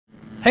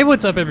Hey,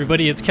 what's up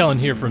everybody? It's Kellen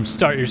here from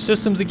Start Your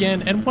Systems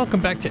again, and welcome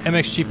back to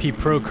MXGP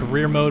Pro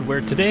Career Mode, where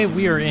today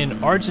we are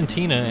in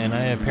Argentina, and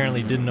I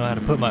apparently didn't know how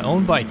to put my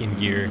own bike in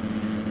gear.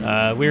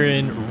 We're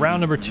in round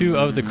number 2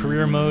 of the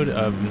career mode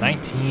of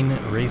 19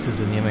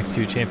 races in the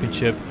MX2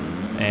 Championship,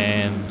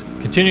 and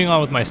continuing on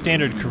with my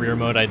standard career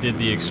mode, I did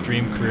the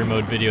extreme career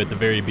mode video at the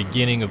very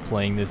beginning of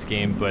playing this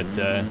game, but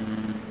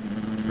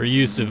for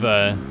use of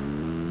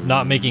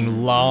not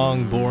making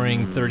long,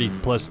 boring 30+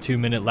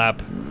 2-minute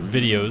lap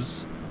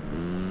videos,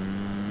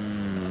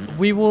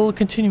 we will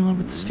continue on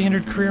with the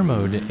standard career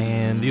mode,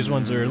 and these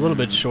ones are a little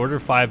bit shorter,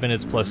 5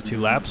 minutes plus 2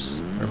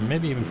 laps, or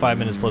maybe even 5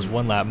 minutes plus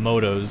 1 lap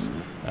motos,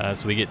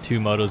 so we get 2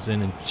 motos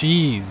in, and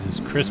Jesus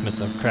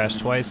Christmas, I've crashed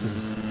twice. This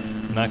is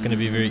not going to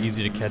be very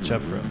easy to catch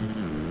up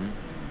from.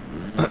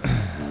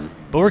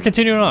 But we're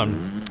continuing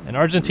on, and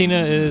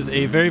Argentina is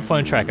a very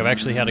fun track. I've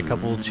actually had a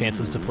couple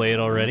chances to play it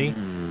already.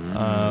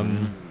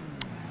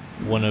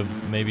 One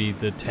of maybe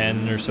the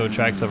 10 or so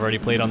tracks I've already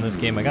played on this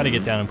game. I got to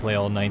get down and play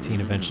all 19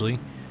 eventually.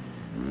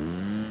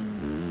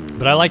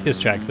 But I like this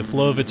track. The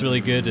flow of it's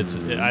really good.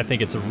 I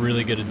think it's a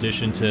really good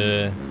addition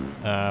to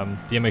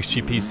the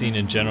MXGP scene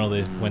in general.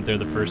 They went there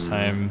the first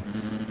time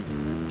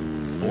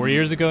 4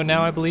 years ago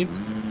now, I believe.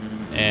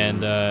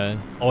 And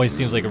always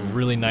seems like a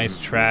really nice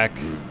track.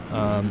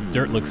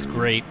 Dirt looks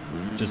great.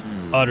 Just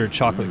utter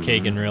chocolate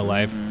cake in real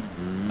life.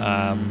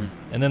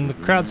 And then the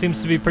crowd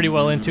seems to be pretty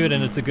well into it,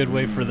 and it's a good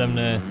way for them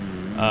to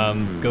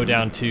go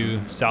down to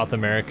South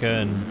America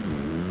and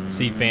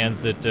see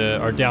fans that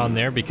are down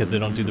there because they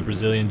don't do the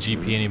Brazilian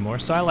GP anymore.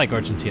 So I like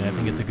Argentina. I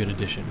think it's a good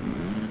addition.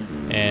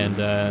 And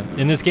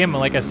in this game,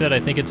 like I said, I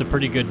think it's a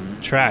pretty good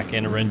track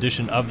and a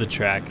rendition of the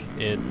track.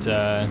 It's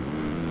got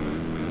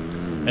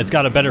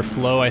a better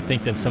flow, I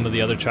think, than some of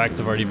the other tracks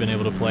I've already been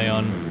able to play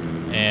on.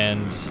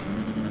 And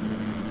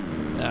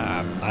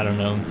I don't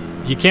know.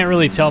 You can't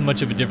really tell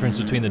much of a difference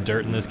between the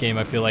dirt in this game,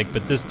 I feel like,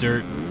 but this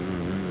dirt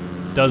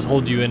does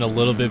hold you in a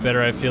little bit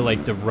better. I feel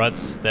like the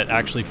ruts that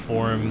actually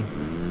form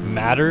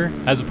matter,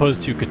 as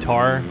opposed to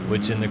Qatar,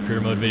 which in the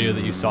career mode video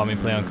that you saw me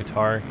play on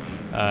Qatar,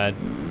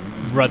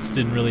 ruts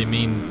didn't really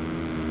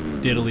mean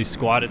diddly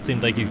squat. It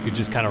seemed like you could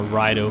just kind of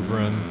ride over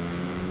them,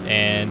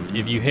 and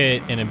if you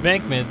hit an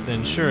embankment,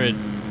 then sure, it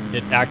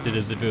acted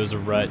as if it was a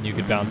rut and you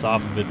could bounce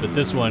off of it, but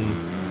this one,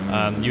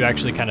 you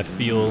actually kind of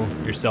feel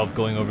yourself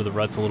going over the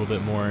ruts a little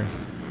bit more.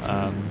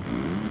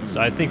 So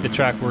I think the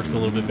track works a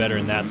little bit better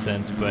in that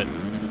sense, but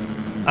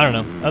I don't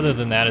know. Other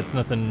than that, it's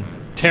nothing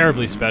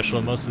terribly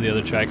special. Most of the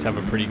other tracks have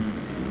a pretty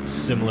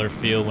similar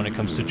feel when it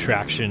comes to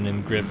traction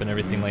and grip and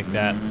everything like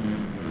that.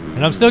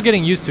 And I'm still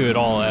getting used to it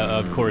all,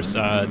 of course.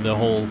 The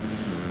whole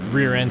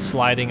rear end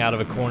sliding out of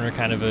a corner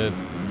kind of a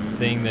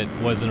thing that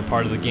wasn't a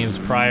part of the games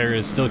prior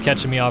is still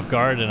catching me off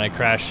guard, and I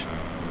crash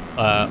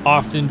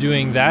often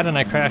doing that, and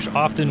I crash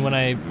often when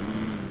I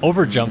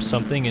overjump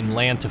something and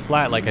land to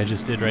flat like I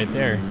just did right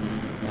there.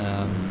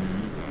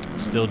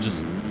 Still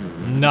just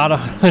not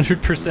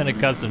 100%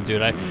 accustomed to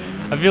it.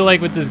 I feel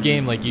like with this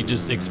game, like, you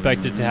just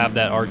expect it to have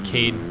that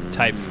arcade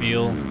type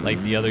feel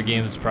like the other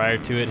games prior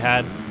to it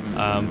had,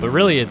 but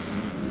really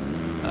it's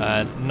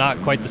not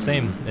quite the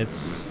same.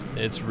 It's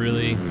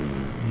really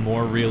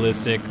more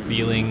realistic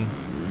feeling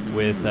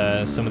with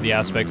some of the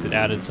aspects it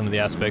added, some of the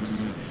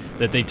aspects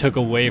that they took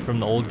away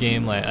from the old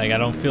game. Like I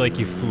don't feel like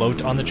you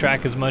float on the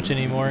track as much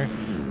anymore.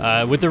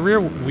 With the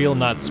rear wheel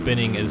not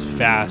spinning as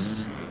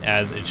fast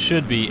as it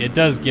should be, it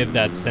does give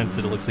that sense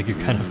that it looks like you're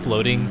kind of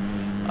floating.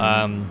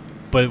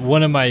 But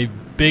one of my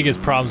biggest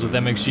problems with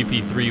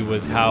MXGP 3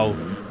 was how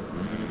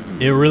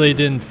it really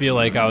didn't feel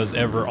like I was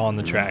ever on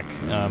the track.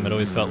 It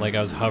always felt like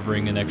I was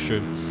hovering an extra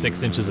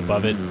 6 inches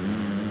above it.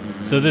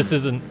 So this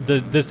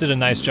did a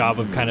nice job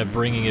of kind of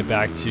bringing it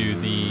back to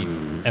the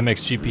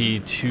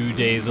MXGP 2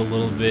 days a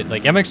little bit.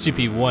 Like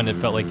MXGP 1, it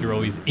felt like you're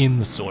always in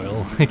the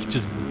soil, like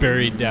just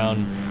buried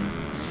down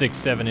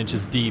 6-7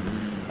 inches deep.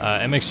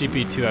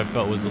 MXGP 2 I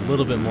felt was a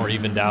little bit more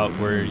evened out,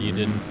 where you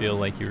didn't feel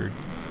like you were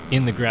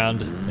in the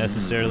ground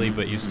necessarily,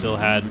 but you still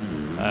had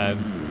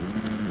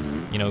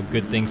you know,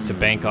 good things to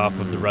bank off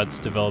of. The ruts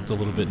developed a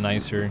little bit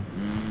nicer.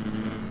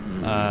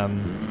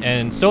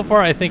 And so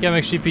far I think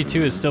MXGP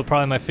 2 is still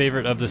probably my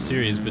favorite of the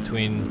series,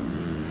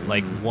 between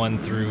like 1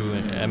 through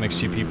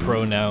MXGP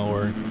Pro now,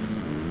 or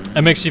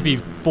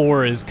MXGP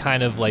 4 is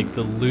kind of like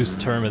the loose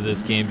term of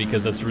this game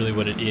because that's really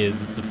what it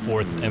is. It's the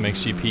 4th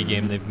MXGP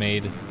game they've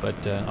made, but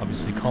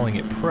obviously calling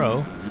it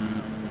Pro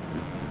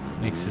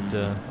makes it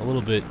a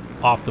little bit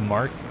off the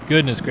mark.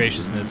 Goodness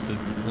graciousness, the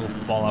little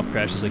fall-off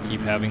crashes I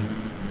keep having.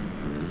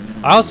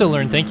 I also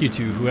learned, thank you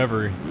to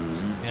whoever,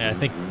 I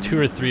think 2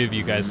 or 3 of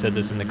you guys said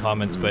this in the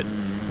comments, but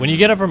when you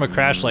get up from a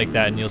crash like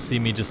that and you'll see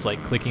me just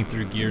like clicking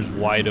through gears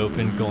wide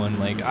open, going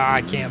like,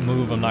 I can't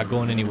move, I'm not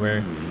going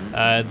anywhere.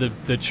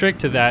 The trick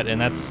to that,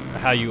 and that's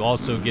how you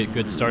also get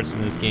good starts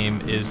in this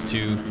game, is to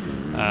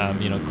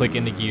you know, click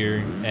into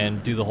gear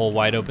and do the whole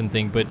wide open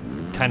thing, but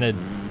kind of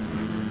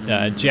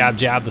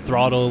jab the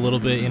throttle a little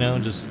bit, you know,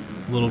 just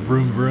a little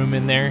vroom vroom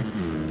in there,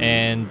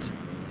 and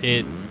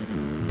it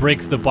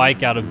breaks the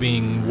bike out of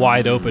being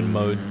wide open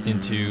mode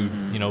into,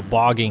 you know,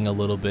 bogging a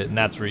little bit, and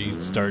that's where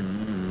you start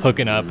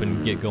hooking up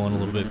and get going a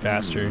little bit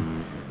faster.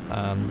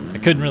 I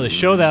couldn't really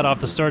show that off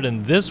the start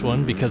in this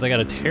one because I got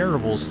a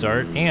terrible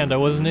start and I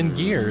wasn't in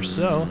gear,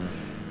 so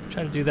I'll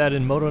try to do that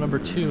in Moto number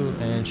 2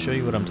 and show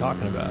you what I'm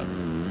talking about.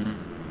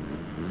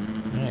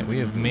 Alright, we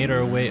have made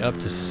our way up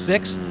to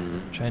 6th,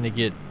 trying to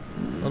get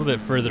a little bit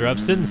further up,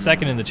 sitting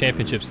 2nd in the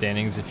championship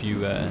standings if you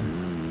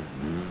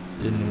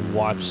didn't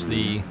watch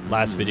the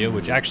last video,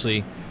 which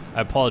actually,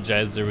 I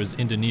apologize, there was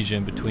Indonesia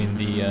in between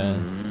the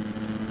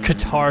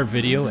Qatar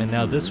video and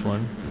now this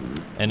one.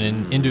 And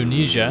in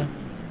Indonesia,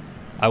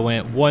 I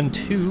went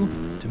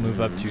 1-2 to move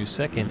up to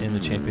 2nd in the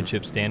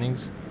championship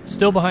standings.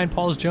 Still behind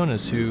Paul's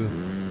Jonas, who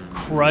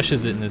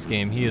crushes it in this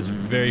game. He is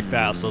very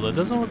fast, although it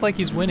doesn't look like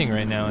he's winning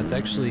right now. It's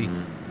actually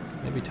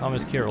maybe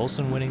Thomas Kjær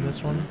Olsen winning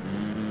this one.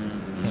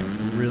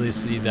 Can't really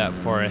see that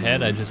far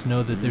ahead. I just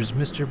know that there's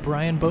Mr.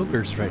 Brian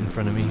Bokers right in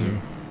front of me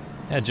here.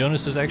 Yeah,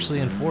 Jonas is actually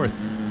in 4th.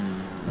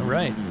 All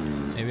right,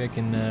 maybe I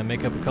can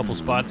make up a couple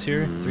spots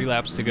here. 3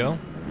 laps to go.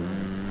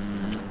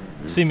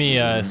 See me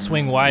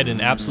swing wide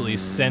and absolutely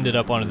send it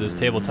up onto this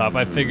tabletop.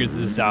 I figured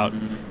this out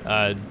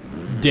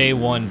day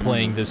 1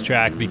 playing this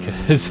track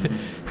because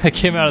I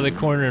came out of the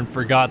corner and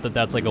forgot that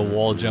that's like a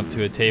wall jump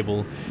to a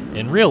table.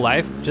 In real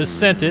life, just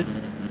sent it,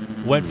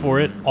 went for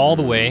it all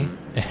the way,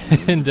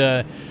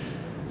 and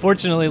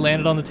fortunately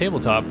landed on the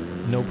tabletop,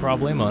 no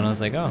problemo. And I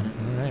was like, oh,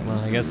 all right, well,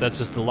 I guess that's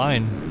just the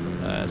line.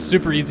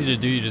 Super easy to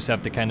do, you just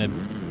have to kind of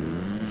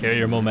carry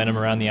your momentum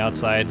around the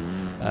outside.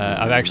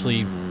 I've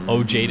actually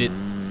OJ'd it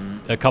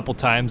a couple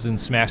times and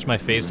smashed my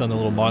face on the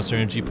little Monster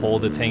Energy pole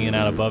that's hanging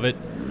out above it,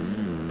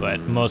 but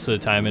most of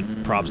the time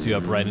it props you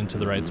up right into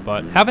the right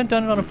spot. Haven't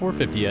done it on a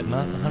 450 yet,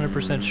 not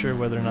 100% sure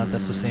whether or not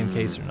that's the same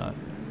case or not.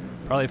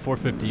 Probably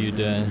 450 you'd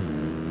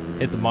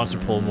hit the monster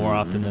pole more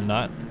often than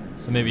not,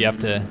 so maybe you have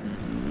to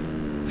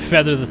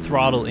feather the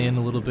throttle in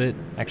a little bit,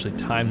 actually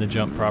time the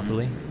jump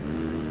properly.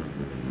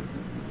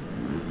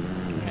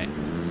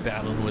 Alright,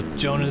 battling with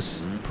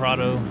Jonas,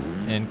 Prado,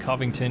 and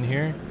Covington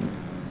here.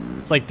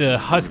 It's like the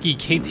Husky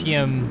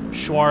KTM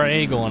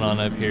Soiree going on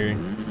up here.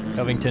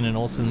 Covington and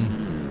Olsen,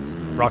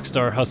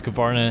 Rockstar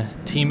Husqvarna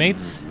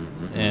teammates,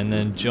 and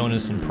then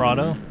Jonas and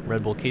Prado,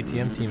 Red Bull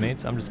KTM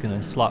teammates. I'm just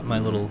gonna slot my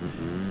little,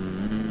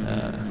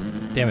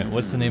 damn it,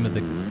 what's the name of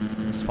the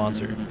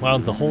sponsor? Well,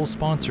 the whole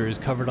sponsor is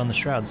covered on the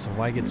shroud, so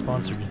why get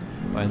sponsored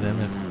by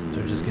them if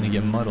they're just gonna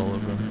get mud all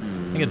over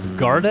them? I think it's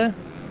Garda.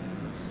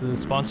 It's the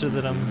sponsor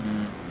that I'm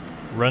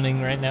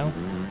running right now.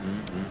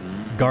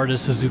 Garda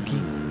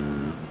Suzuki.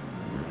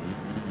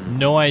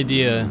 No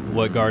idea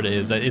what Garda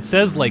is. It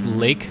says like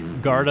Lake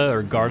Garda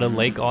or Garda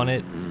Lake on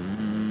it,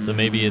 so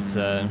maybe it's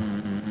I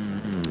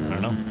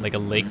don't know, like a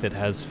lake that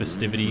has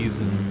festivities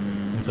and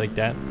things like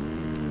that,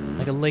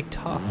 like a Lake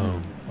Tahoe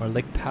or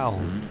Lake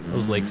Powell.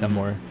 Those lakes I'm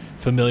more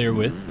familiar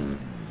with.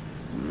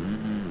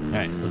 All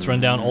right, let's run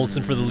down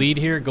Olsen for the lead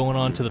here, going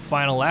on to the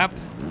final lap.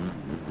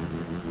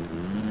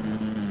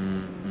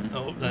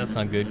 Oh, that's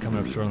not good, coming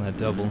up short on that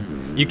double.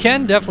 You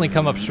can definitely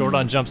come up short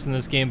on jumps in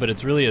this game, but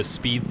it's really a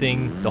speed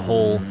thing, the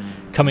whole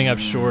coming up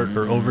short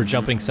or over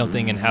jumping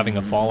something and having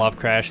a fall off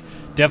crash.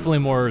 Definitely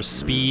more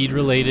speed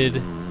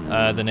related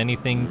than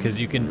anything, because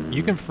you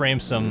can frame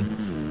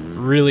some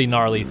really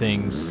gnarly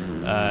things,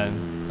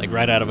 like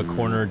right out of a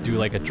corner, do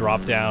like a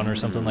drop down or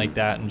something like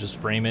that and just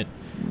frame it.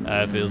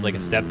 If it was like a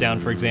step down,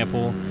 for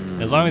example.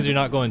 As long as you're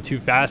not going too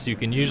fast, you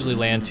can usually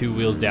land 2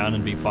 wheels down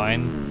and be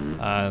fine.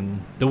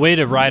 The way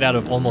to ride out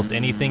of almost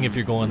anything if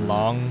you're going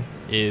long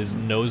is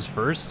nose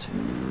first,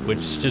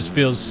 which just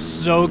feels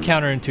so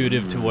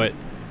counterintuitive to what,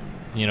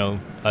 you know,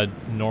 a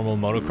normal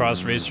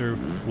motocross racer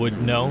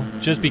would know,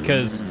 just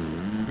because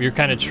you're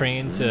kind of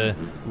trained to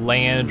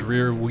land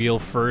rear wheel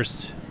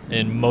first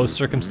in most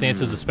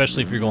circumstances,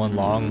 especially if you're going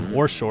long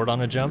or short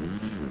on a jump.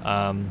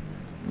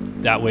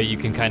 That way you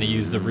can kind of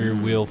use the rear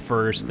wheel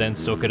first, then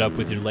soak it up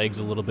with your legs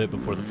a little bit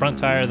before the front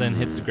tire then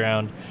hits the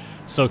ground,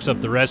 soaks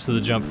up the rest of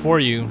the jump for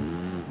you.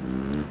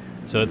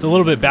 So it's a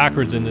little bit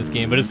backwards in this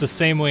game, but it's the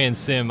same way in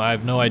Sim. I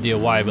have no idea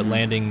why, but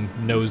landing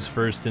nose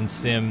first in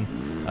Sim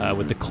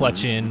with the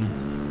clutch in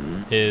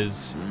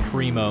is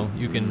primo.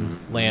 You can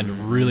land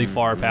really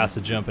far past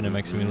the jump in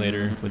MX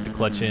Simulator with the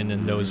clutch in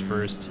and nose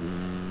first,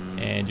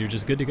 and you're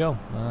just good to go.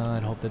 I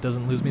hope that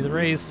doesn't lose me the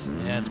race.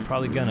 Yeah, it's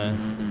probably gonna.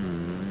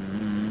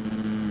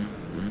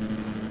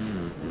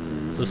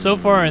 So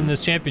far in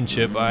this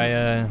championship,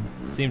 I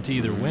seem to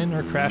either win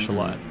or crash a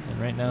lot.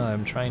 And right now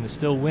I'm trying to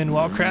still win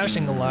while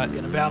crashing a lot.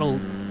 Gonna battle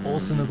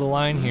Olsen to the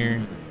line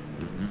here.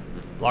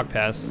 Block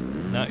pass.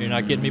 No, you're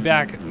not getting me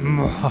back.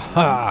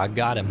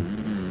 Got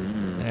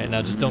him. All right,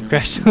 now just don't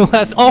crash to the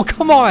last. Oh,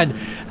 come on!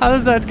 How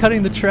is that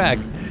cutting the track?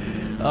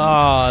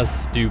 Oh,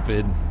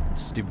 stupid.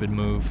 Stupid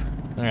move.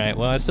 All right,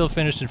 well, I still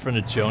finished in front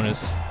of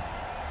Jonas.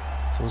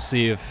 So we'll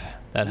see if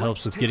that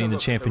helps with getting the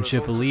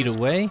championship lead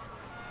away.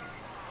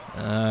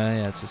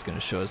 Yeah, it's just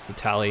gonna show us the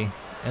tally,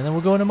 and then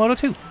we'll go into Moto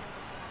 2.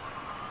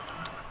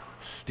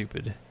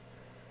 Stupid.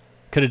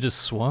 Could have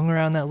just swung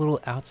around that little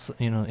outside,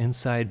 you know,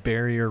 inside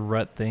barrier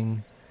rut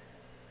thing.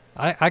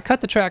 I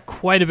cut the track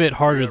quite a bit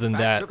harder than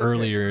that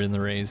earlier in the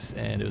race,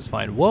 and it was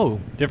fine. Whoa,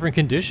 different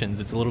conditions.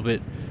 It's a little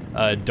bit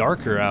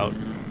darker out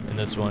in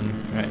this one.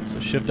 All right, so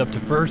shift up to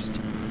first,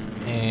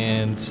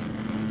 and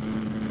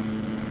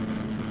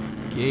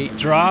gate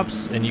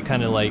drops, and you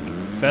kind of like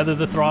feather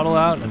the throttle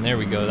out, and there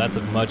we go. That's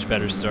a much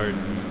better start.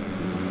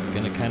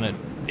 Gonna kind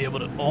of be able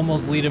to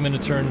almost lead him into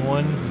turn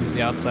 1, use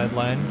the outside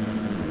line.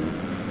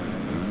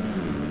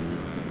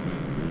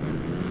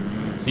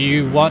 So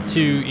you want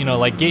to, you know,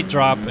 like gate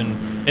drop, and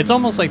it's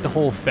almost like the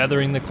whole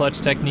feathering the clutch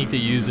technique that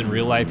you use in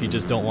real life. You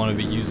just don't want to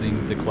be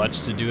using the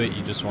clutch to do it.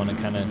 You just want to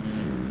kind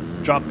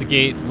of drop the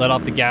gate, let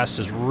off the gas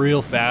just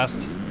real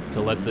fast to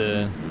let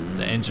the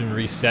engine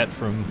reset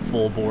from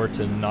full bore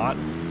to not.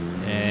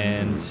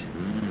 And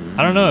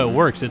I don't know, it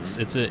works.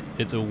 It's a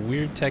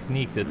weird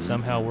technique that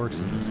somehow works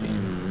in this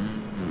game.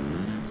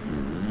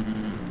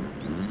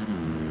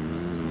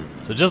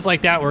 So just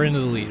like that, we're into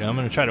the lead. I'm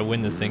going to try to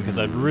win this thing because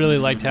I'd really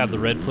like to have the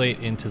red plate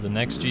into the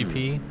next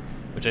GP,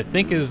 which I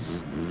think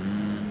this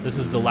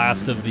is the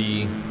last of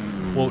the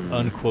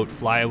quote-unquote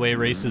flyaway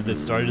races that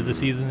started the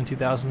season in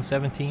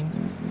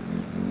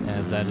 2017,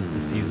 as that is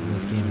the season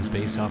this game is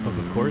based off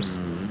of course.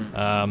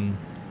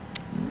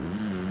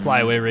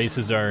 Flyaway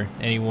races are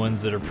any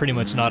ones that are pretty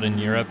much not in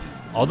Europe.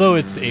 Although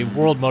it's a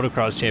World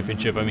Motocross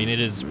Championship, I mean, it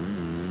is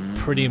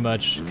pretty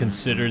much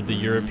considered the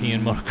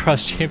European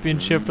Motocross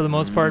Championship for the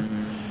most part,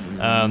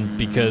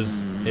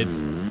 because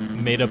it's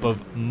made up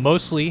of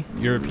mostly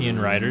European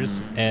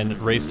riders and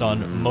raced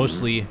on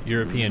mostly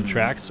European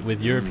tracks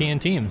with European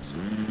teams.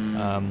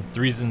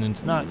 The reason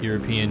it's not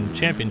European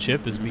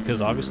Championship is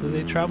because obviously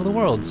they travel the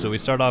world. So we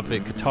start off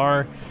at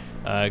Qatar,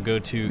 go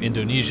to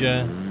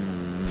Indonesia,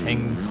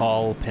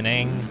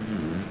 Penang,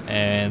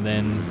 and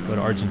then go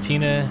to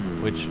Argentina,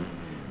 which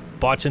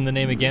botching the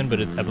name again,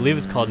 but I believe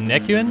it's called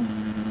Neuquén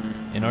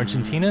in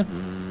Argentina,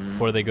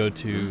 before they go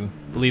to,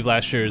 I believe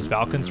last year's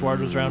Valkenswaard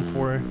was round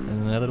 4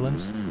 in the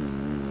Netherlands.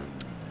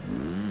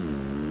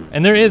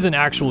 And there is an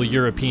actual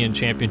European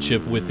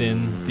Championship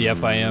within the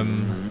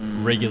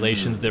FIM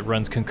regulations that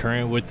runs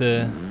concurrent with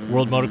the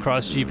World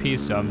Motocross GP,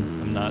 so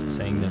I'm not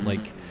saying that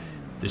like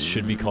this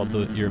should be called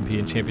the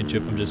European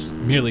Championship. I'm just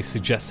merely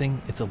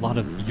suggesting it's a lot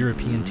of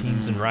European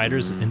teams and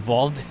riders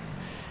involved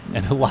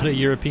and a lot of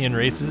European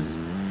races.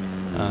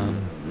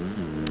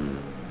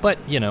 But,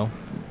 you know,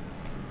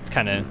 it's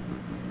kind of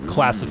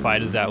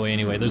classified as that way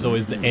anyway. There's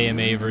always the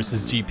AMA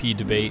versus GP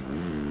debate.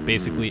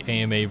 Basically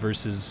AMA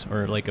versus,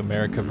 or like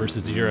America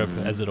versus Europe,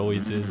 as it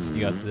always is.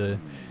 You got the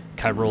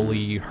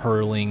Cairoli,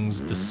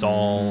 Hurlings,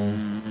 Dassault,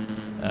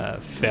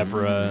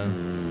 Febvre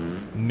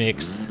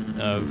mix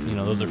of, you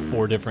know, those are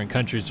 4 different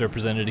countries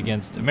represented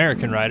against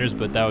American riders,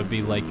 but that would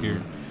be like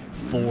your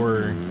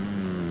 4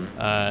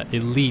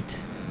 elite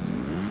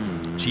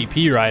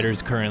GP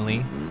riders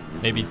currently.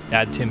 Maybe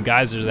add Tim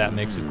Geiser to that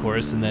mix, of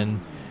course, and then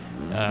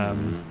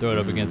throw it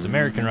up against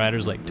American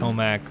riders like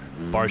Tomac,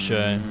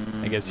 Barcia.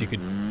 I guess you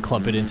could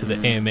clump it into the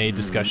AMA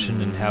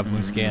discussion and have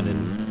Musquin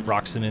and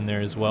Roczen in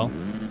there as well.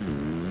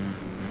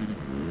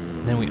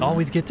 And then we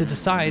always get to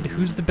decide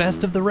who's the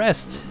best of the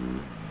rest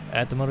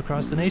at the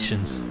Motocross of the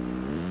Nations.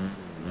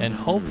 And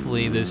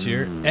hopefully this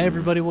year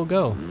everybody will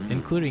go,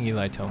 including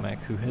Eli Tomac,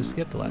 who has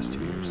skipped the last 2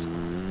 years.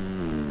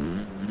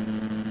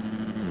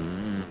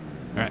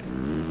 Alright,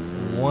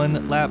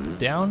 1 lap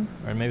down,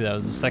 or maybe that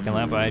was the second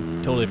lap, I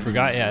totally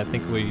forgot. Yeah, I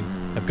think we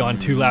have gone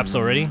 2 laps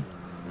already.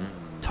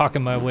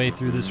 Talking my way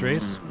through this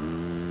race.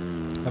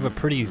 I have a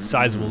pretty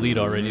sizable lead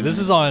already. This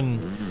is on,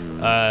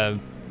 I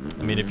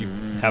mean, if you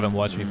haven't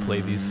watched me play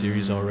these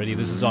series already,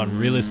 this is on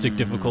realistic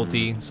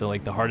difficulty, so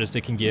like the hardest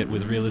it can get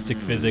with realistic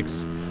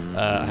physics.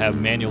 I have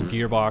manual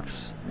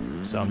gearbox,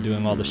 so I'm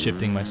doing all the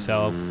shifting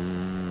myself.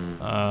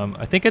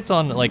 I think it's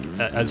on like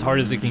as hard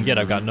as it can get.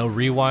 I've got no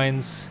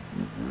rewinds.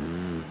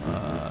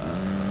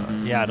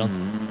 Yeah, I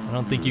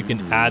don't think you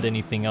can add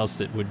anything else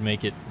that would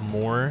make it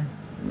more,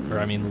 or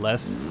I mean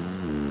less,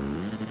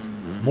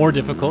 more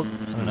difficult.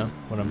 I don't know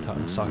what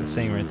I'm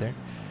saying right there.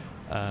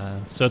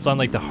 So it's on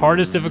like the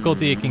hardest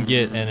difficulty it can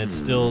get, and it's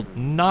still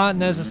not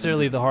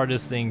necessarily the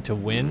hardest thing to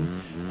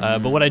win.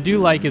 But what I do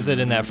like is that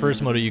in that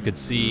first moto you could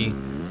see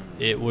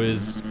it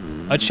was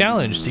a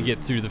challenge to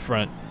get through the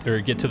front, or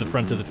get to the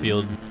front of the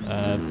field.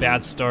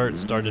 Bad start,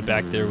 started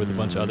back there with a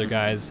bunch of other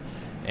guys,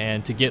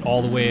 and to get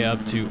all the way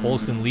up to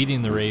Olsen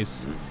leading the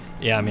race,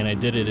 yeah, I mean, I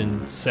did it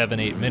in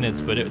 7-8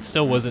 minutes, but it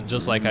still wasn't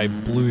just like I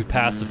blew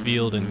past the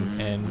field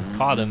and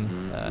caught him.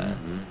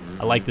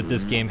 I like that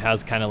this game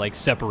has kind of like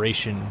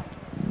separation.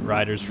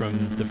 Riders from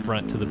the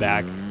front to the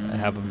back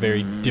have a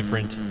very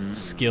different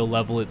skill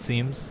level, it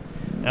seems.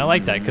 And I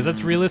like that because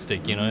that's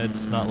realistic, you know.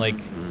 It's not like,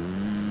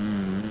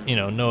 you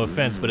know, no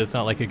offense, but it's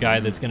not like a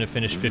guy that's going to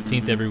finish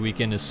 15th every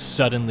weekend is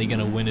suddenly going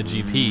to win a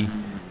GP.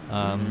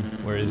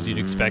 Whereas you'd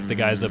expect the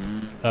guys up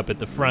at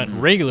the front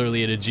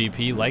regularly at a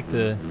GP, like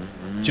the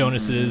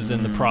Jonases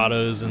and the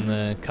Prados and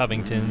the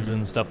Covingtons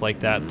and stuff like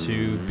that,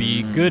 to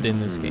be good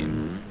in this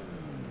game.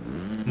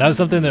 And that was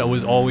something that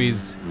was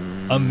always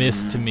a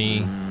miss to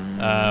me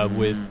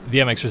with the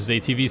MX vs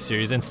ATV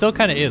series, and still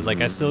kind of is.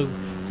 Like, I still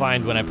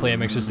find when I play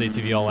MX2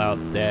 ATV All Out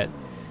that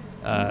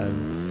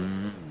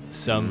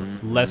some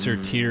lesser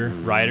tier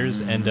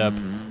riders end up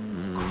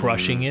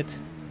crushing it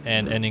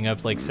and ending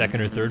up like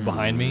second or third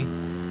behind me.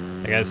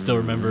 Like I still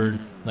remember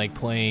like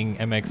playing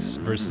MX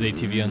versus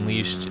ATV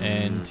Unleashed,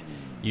 and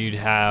you'd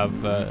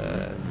have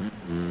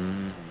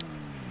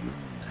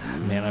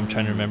man, I'm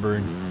trying to remember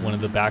one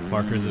of the back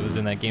markers that was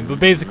in that game. But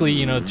basically,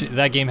 you know,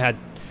 that game had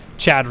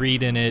Chad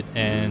Reed in it,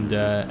 and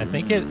I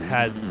think it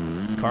had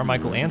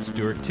Carmichael and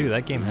Stewart too.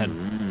 That game had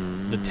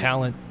the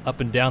talent up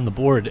and down the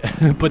board.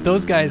 But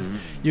those guys,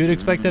 you would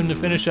expect them to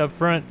finish up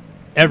front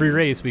every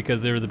race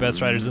because they were the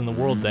best riders in the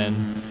world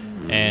then.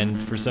 And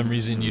for some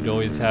reason, you'd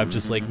always have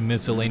just like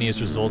miscellaneous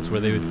results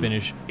where they would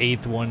finish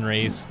 8th one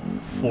race,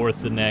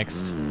 4th the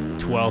next,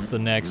 12th the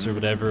next, or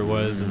whatever it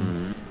was,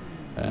 and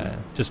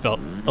just felt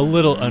a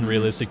little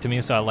unrealistic to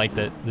me. So I like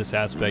that this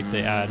aspect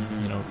they add,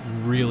 you know,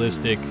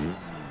 realistic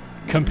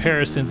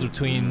comparisons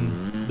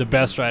between the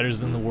best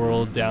riders in the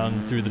world down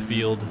through the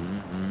field.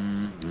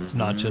 It's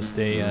not just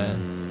a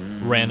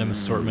random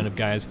assortment of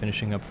guys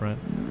finishing up front.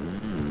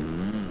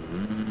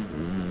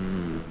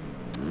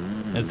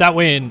 It's that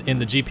way in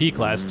the GP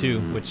class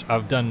too, which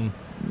I've done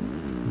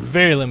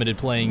very limited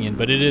playing in,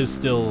 but it is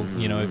still,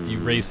 you know, if you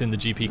race in the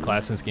GP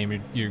class in this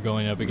game, you're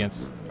going up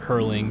against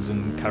Hurlings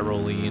and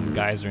Cairoli and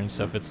Geyser and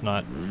stuff. It's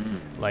not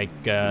like,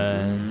 see,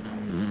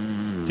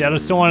 I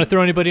just don't want to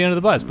throw anybody under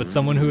the bus, but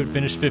someone who had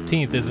finished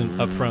 15th isn't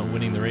up front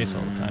winning the race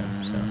all the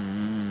time, so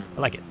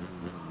I like it.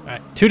 All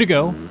right, 2 to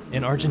go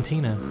in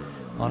Argentina,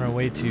 on our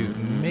way to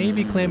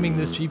maybe claiming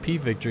this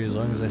GP victory as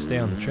long as I stay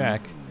on the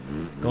track.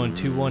 Going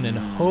 2-1, and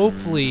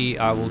hopefully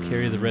I will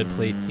carry the red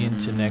plate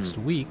into next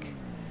week,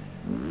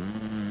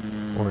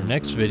 or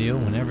next video,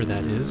 whenever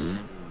that is,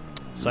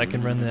 so I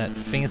can run that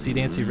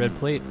fancy-dancy red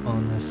plate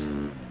on this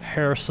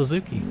Hare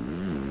Suzuki.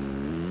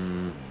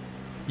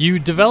 You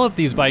develop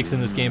these bikes in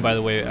this game, by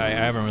the way. I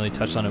haven't really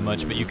touched on it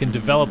much, but you can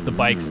develop the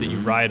bikes that you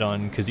ride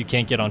on, because you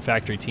can't get on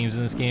factory teams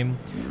in this game,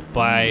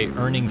 by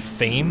earning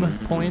fame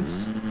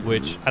points,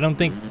 which I don't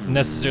think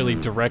necessarily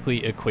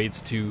directly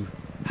equates to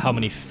how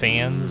many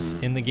fans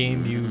in the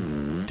game you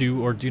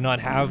do or do not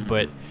have,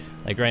 but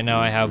like right now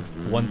I have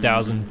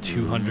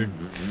 1,200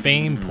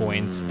 fame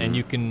points, and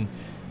you can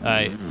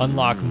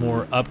unlock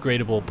more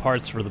upgradable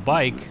parts for the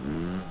bike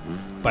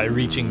by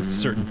reaching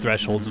certain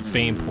thresholds of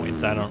fame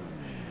points. I don't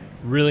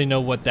really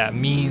know what that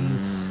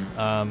means.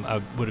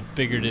 I would have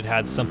figured it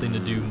had something to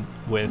do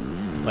with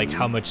like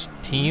how much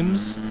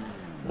teams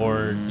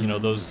or, you know,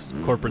 those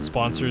corporate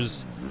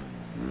sponsors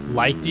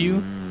liked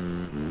you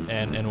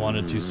and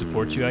wanted to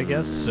support you, I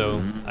guess.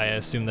 So I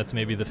assume that's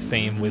maybe the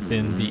fame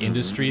within the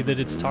industry that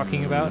it's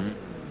talking about.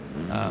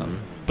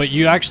 But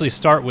you actually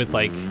start with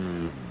like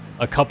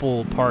a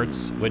couple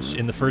parts, which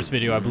in the first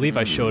video I believe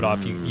I showed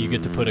off. You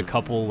get to put a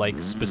couple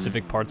like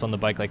specific parts on the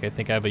bike. Like I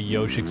think I have a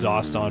Yosh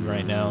exhaust on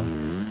right now.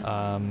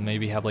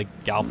 Maybe have like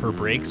Galfer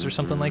brakes or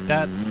something like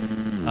that.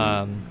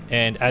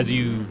 And as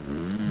you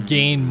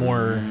gain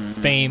more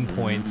fame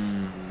points,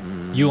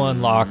 you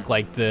unlock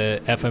like the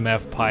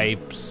FMF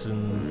pipes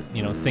and,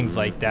 you know, things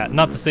like that.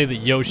 Not to say that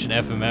Yosh and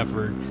FMF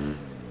are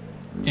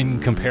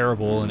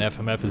incomparable and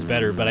FMF is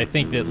better, but I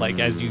think that like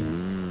as you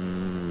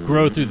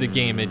grow through the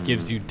game, it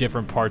gives you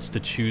different parts to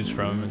choose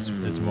from.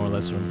 Is more or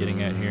less what I'm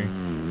getting at here.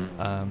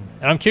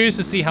 And I'm curious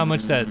to see how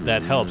much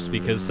that helps,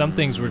 because some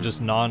things were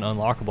just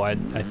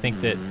non-unlockable. I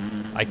think that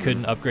I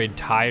couldn't upgrade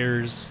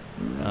tires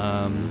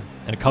and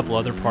a couple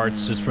other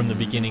parts just from the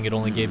beginning. It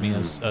only gave me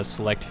a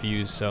select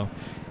few, so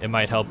it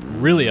might help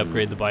really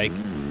upgrade the bike.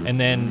 And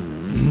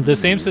then the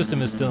same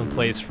system is still in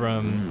place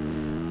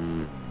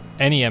from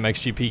any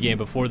MXGP game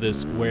before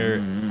this, where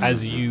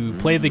as you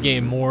play the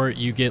game more,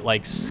 you get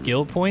like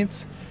skill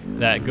points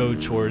that go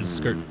towards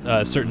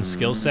certain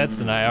skill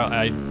sets. And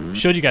I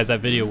showed you guys that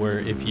video where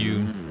if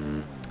you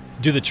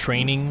do the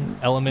training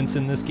elements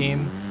in this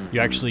game, you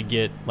actually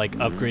get like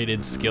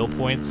upgraded skill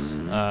points,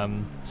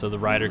 so the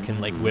rider can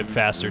like whip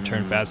faster,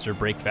 turn faster,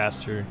 brake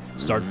faster,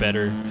 start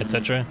better,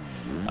 etc.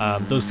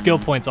 Those skill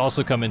points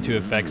also come into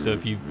effect, so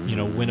if you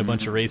win a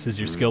bunch of races,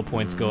 your skill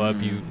points go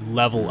up, you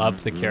level up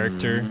the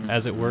character,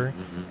 as it were,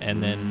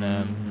 and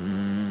then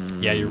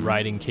yeah, your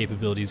riding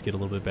capabilities get a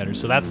little bit better.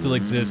 So that still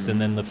exists, and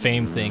then the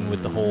fame thing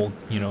with the whole,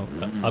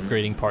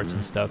 upgrading parts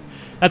and stuff,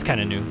 that's kind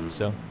of new.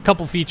 So a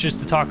couple features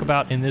to talk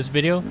about in this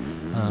video.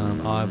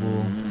 I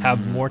will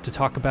have more to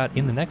talk about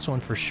in the next one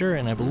for sure,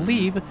 and I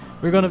believe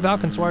we're going to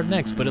Valkenswaard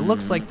next, but it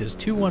looks like this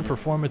 2-1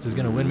 performance is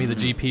going to win me the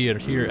GP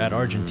here at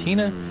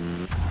Argentina.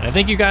 And I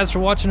thank you guys for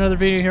watching another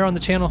video here on the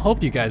channel.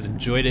 Hope you guys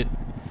enjoyed it,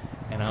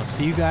 and I'll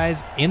see you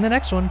guys in the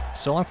next one.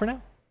 So long for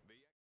now.